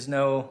there is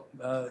no,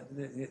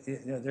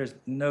 there's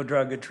no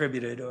drug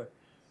attributed or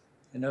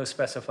no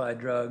specified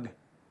drug.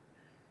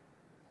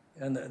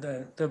 And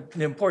the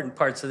important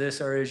parts of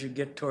this are as you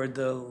get toward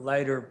the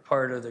lighter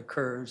part of the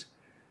curves.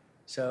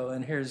 So,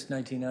 and here's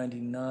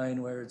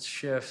 1999 where it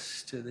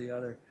shifts to the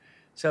other.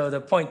 So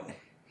the point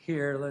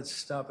here, let's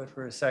stop it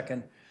for a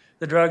second.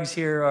 The drugs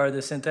here are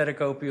the synthetic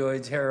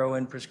opioids,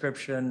 heroin,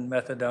 prescription,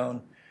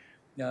 methadone,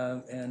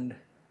 and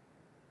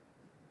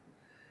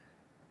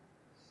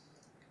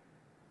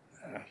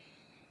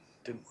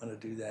didn't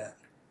want to do that.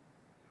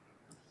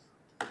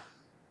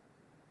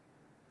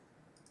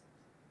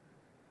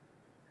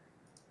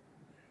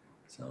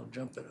 So I'll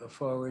jump it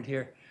forward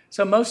here.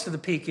 So most of the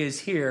peak is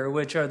here,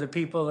 which are the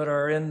people that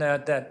are in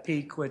that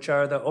peak, which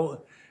are the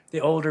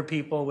older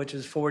people, which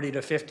is 40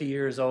 to 50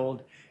 years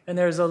old. And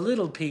there's a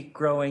little peak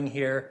growing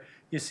here.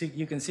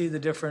 You can see the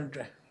different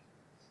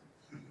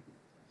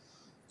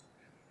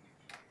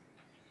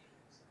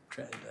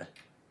trend.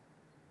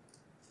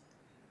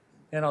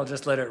 And I'll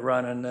just let it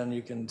run, and then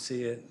you can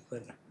see it.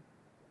 But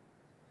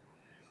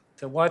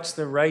to watch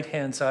the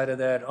right-hand side of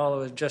that, all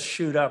of it just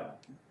shoot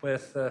up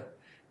with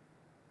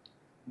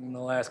in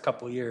the last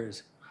couple of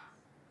years.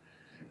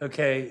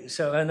 Okay,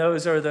 so, and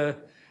those are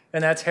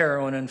and that's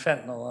heroin and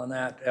fentanyl on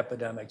that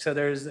epidemic. So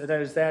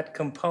there's that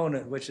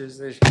component, which is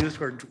this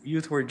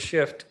youthward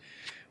shift,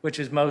 which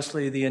is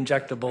mostly the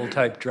injectable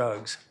type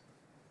drugs.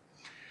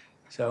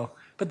 So,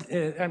 but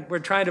we're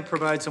trying to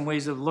provide some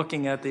ways of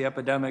looking at the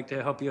epidemic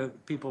to help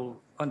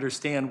people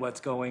understand what's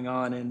going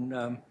on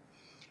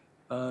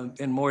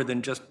in more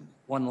than just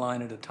one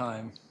line at a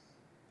time.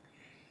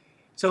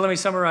 So let me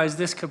summarize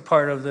this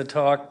part of the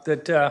talk,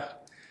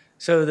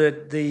 so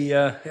that the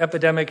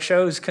epidemic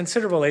shows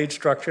considerable age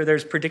structure.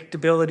 There's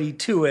predictability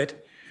to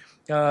it,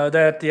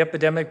 that the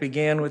epidemic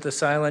began with the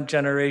silent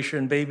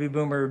generation, baby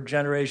boomer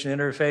generation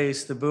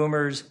interface. The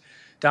boomers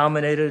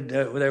dominated.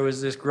 There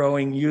was this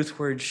growing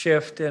youthward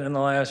shift, and in the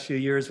last few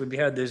years we've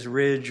had this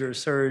ridge or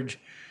surge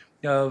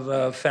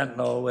of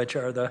fentanyl, which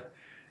are the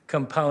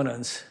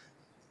components.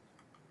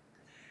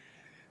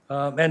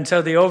 And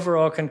so the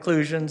overall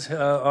conclusions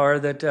are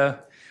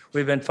that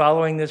we've been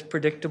following this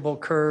predictable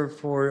curve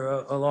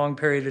for a long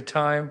period of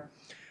time,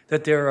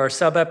 that there are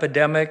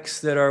sub-epidemics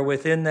that are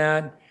within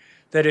that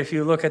if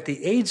you look at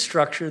the age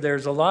structure,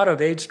 there's a lot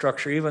of age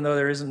structure, even though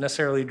there isn't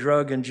necessarily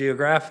drug and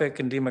geographic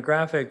and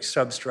demographic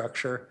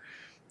substructure,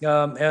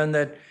 and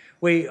that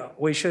we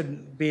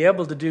should be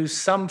able to do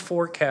some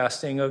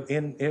forecasting of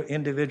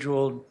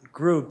individual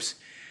groups,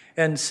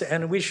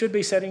 and we should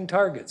be setting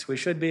targets. We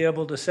should be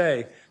able to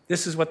say,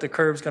 this is what the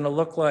curve's going to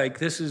look like.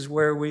 This is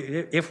where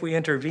if we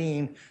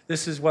intervene,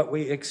 this is what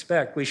we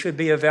expect. We should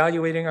be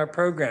evaluating our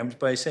programs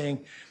by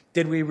saying,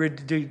 did we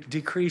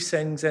decrease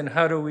things, and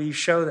how do we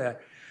show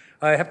that?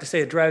 I have to say,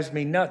 it drives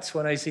me nuts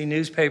when I see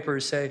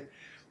newspapers say,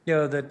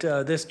 that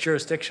this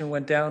jurisdiction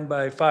went down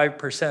by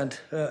 5%,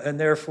 and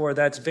therefore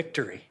that's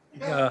victory.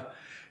 And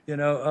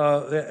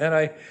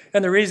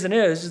the reason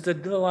is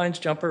that the lines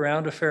jump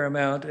around a fair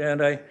amount,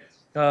 and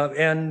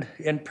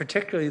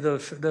particularly the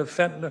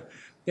fentanyl.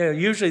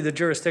 Usually the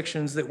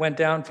jurisdictions that went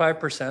down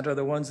 5% are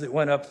the ones that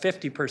went up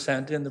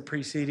 50% in the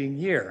preceding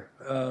year.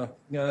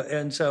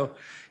 And so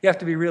you have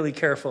to be really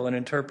careful in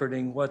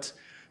interpreting what's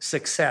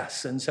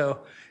success. And so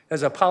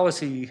as a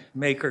policy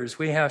makers,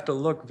 we have to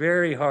look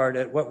very hard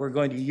at what we're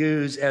going to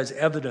use as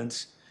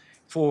evidence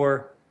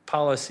for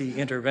policy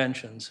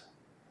interventions.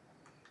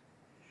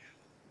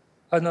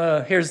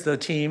 And here's the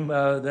team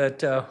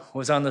that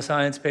was on the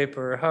science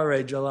paper.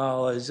 Hare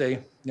Jalal is an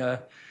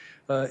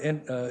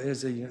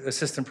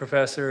assistant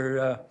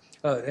professor,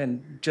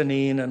 and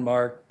Janine and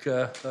Mark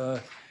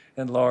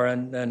and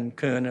Lauren and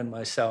Kuhn and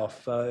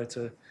myself. It's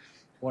a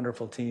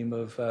wonderful team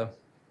of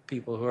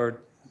people who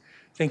are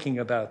thinking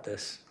about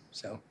this.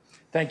 So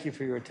thank you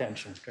for your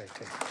attention. It's great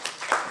to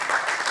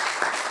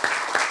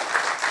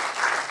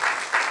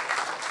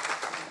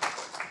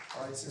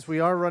All right, Since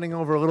we are running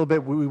over a little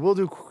bit, we will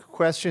do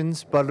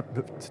questions, but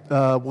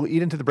we'll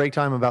eat into the break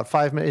time, about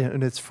 5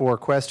 minutes for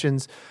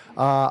questions.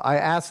 I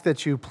ask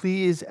that you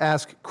please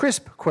ask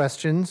crisp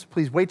questions.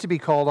 Please wait to be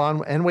called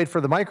on and wait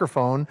for the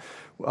microphone.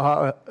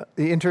 The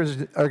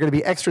interns are going to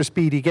be extra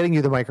speedy getting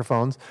you the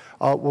microphones.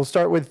 We'll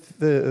start with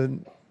the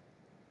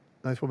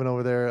nice woman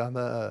over there on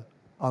the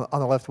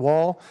left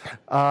wall.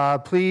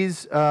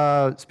 Please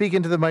speak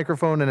into the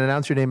microphone and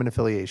announce your name and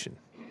affiliation.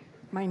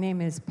 My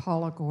name is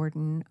Paula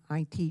Gordon.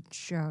 I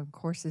teach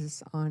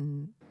courses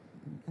on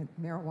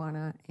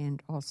marijuana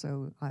and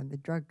also the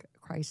drug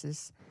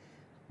crisis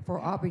for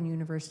Auburn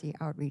University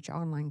Outreach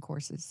online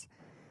courses.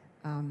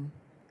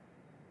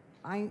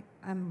 I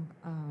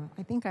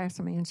think I have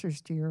some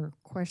answers to your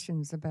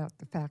questions about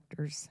the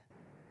factors.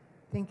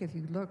 I think if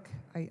you look,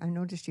 I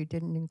noticed you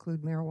didn't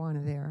include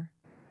marijuana there.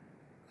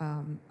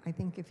 I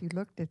think if you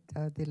looked at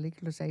the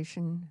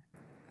legalization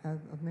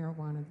of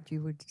marijuana, that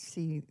you would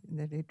see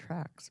that it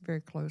tracks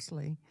very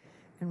closely.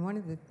 And one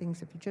of the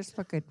things, if you just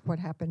look at what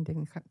happened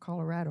in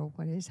Colorado,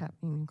 what is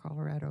happening in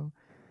Colorado,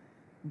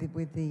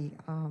 with the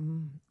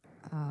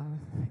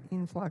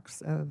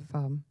influx of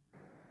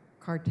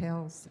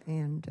cartels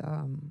and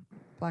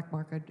black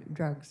market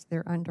drugs,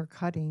 they're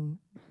undercutting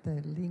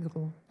the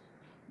legal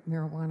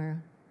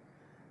marijuana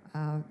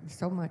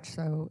so much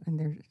so, and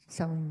they're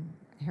selling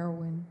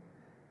heroin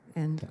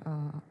and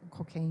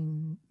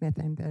cocaine,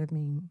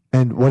 methamphetamine.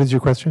 And what is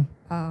your question?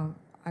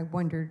 I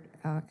wondered,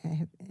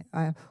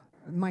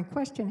 my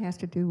question has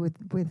to do with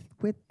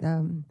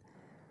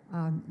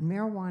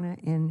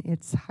marijuana and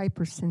its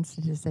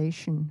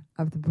hypersensitization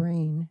of the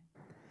brain,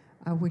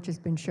 which has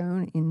been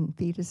shown in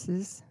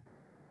fetuses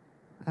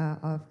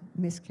of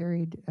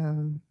miscarried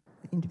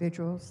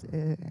individuals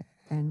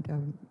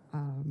and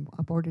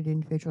aborted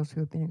individuals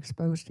who have been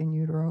exposed in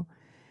utero,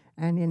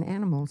 and in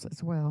animals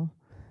as well.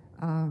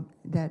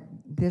 That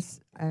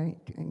this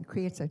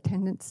creates a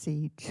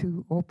tendency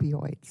to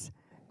opioids,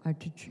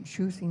 to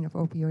choosing of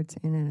opioids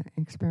in an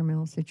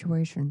experimental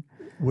situation.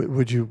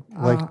 Would you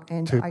like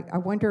to? I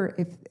wonder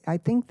if, I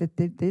think that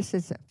this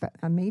is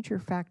a major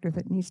factor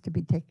that needs to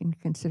be taken into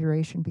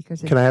consideration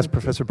because Can I ask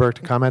Professor Burke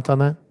to comment on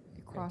that?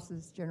 It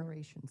crosses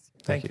generations.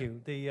 Thank you.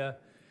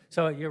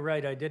 So you're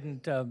right, I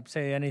didn't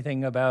say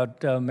anything about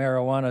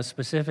marijuana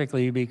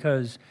specifically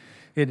because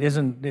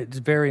it's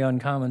very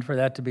uncommon for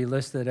that to be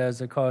listed as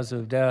a cause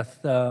of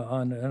death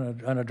on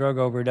a drug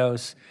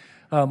overdose.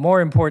 More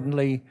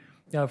importantly,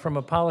 from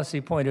a policy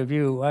point of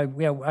view,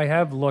 I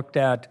have looked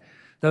at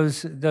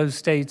those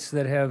states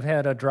that have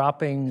had a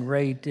dropping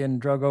rate in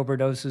drug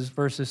overdoses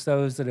versus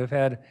those that have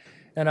had,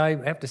 and I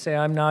have to say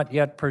I'm not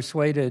yet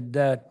persuaded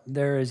that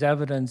there is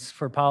evidence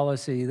for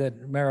policy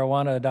that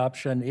marijuana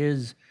adoption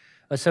is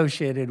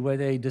associated with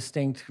a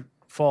distinct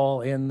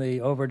fall in the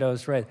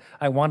overdose rate.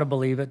 I want to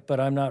believe it, but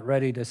I'm not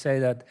ready to say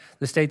that.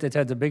 The state that's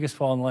had the biggest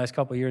fall in the last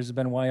couple of years has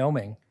been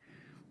Wyoming.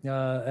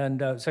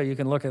 So you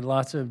can look at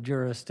lots of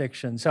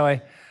jurisdictions. So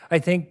I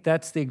think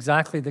that's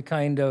exactly the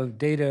kind of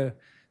data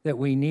that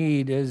we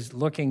need, is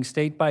looking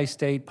state by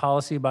state,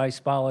 policy by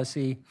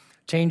policy,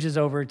 changes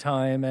over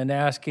time, and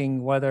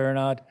asking whether or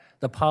not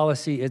the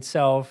policy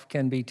itself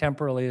can be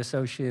temporally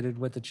associated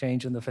with the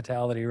change in the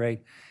fatality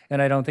rate. And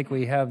I don't think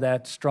we have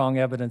that strong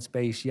evidence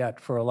base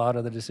yet for a lot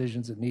of the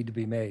decisions that need to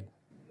be made.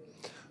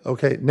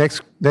 Okay,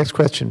 next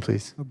question,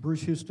 please.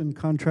 Bruce Houston,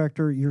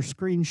 contractor. Your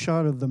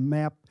screenshot of the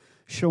map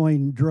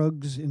showing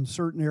drugs in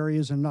certain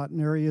areas and not in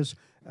areas.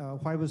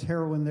 Why was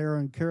heroin there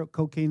and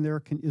cocaine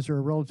there? Is there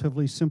a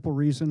relatively simple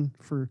reason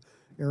for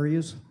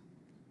areas?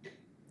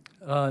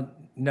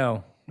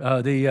 No.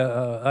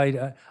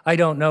 I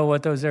don't know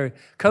what those are.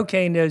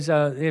 Cocaine is,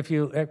 if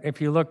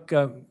you look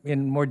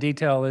in more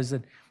detail, is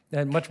a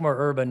much more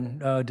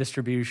urban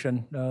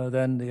distribution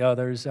than the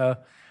others.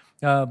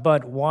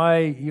 But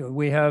why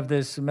we have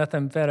this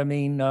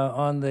methamphetamine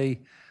on the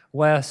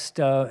west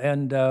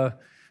and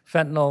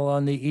fentanyl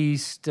on the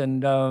east,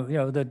 and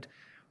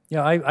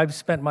I've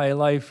spent my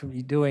life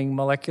doing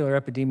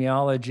molecular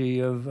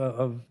epidemiology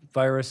of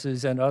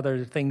viruses and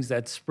other things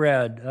that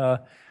spread.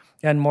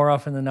 And more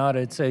often than not,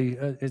 it's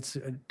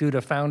due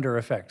to founder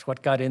effects,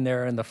 what got in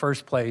there in the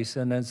first place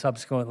and then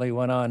subsequently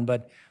went on.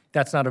 But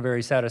that's not a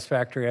very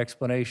satisfactory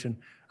explanation.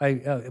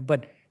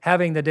 But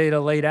having the data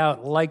laid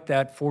out like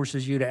that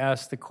forces you to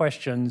ask the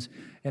questions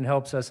and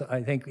helps us,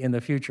 I think, in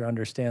the future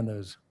understand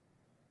those.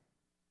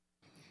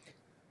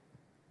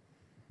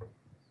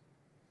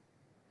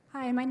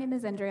 Hi, my name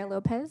is Andrea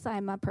Lopez.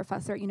 I'm a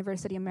professor at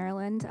University of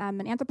Maryland.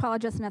 I'm an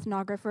anthropologist and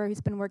ethnographer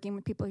who's been working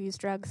with people who use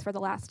drugs for the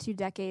last 2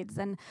 decades,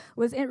 and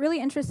was really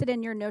interested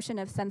in your notion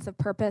of sense of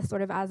purpose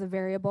sort of as a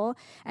variable,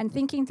 and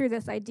thinking through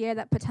this idea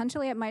that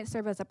potentially it might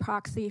serve as a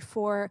proxy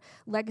for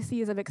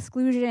legacies of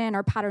exclusion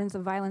or patterns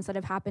of violence that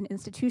have happened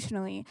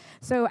institutionally.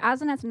 So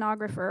as an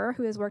ethnographer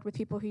who has worked with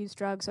people who use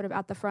drugs sort of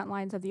at the front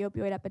lines of the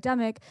opioid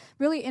epidemic,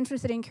 really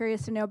interested and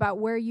curious to know about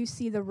where you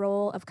see the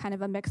role of kind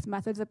of a mixed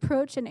methods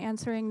approach in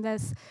answering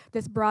this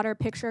broader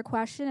picture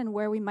question, and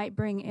where we might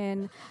bring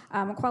in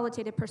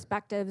qualitative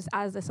perspectives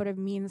as a sort of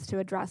means to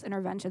address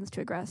interventions to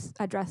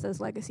address those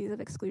legacies of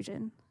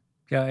exclusion.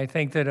 Yeah, I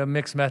think that a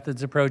mixed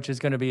methods approach is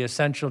going to be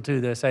essential to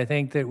this. I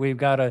think that we've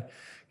got to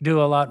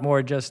do a lot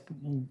more just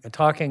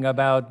talking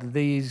about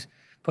these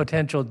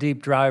potential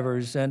deep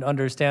drivers and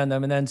understand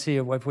them, and then see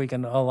if we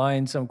can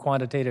align some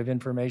quantitative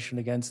information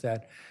against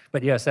that.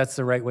 But yes, that's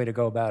the right way to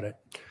go about it.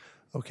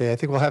 Okay, I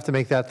think we'll have to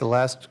make that the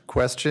last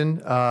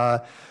question.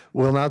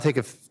 We'll now take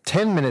a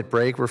 10-minute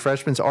break.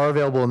 Refreshments are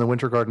available in the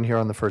Winter Garden here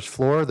on the first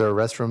floor. There are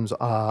restrooms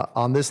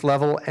on this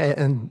level,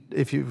 and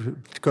if you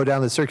go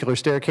down the circular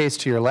staircase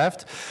to your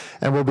left,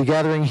 and we'll be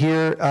gathering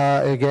here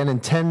again in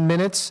 10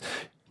 minutes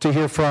to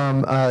hear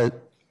from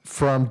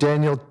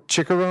Daniel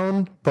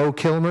Chicharone, Bo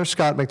Kilmer,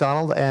 Scott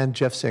McDonald, and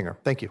Jeff Singer.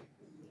 Thank you.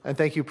 And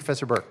thank you,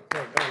 Professor Burke.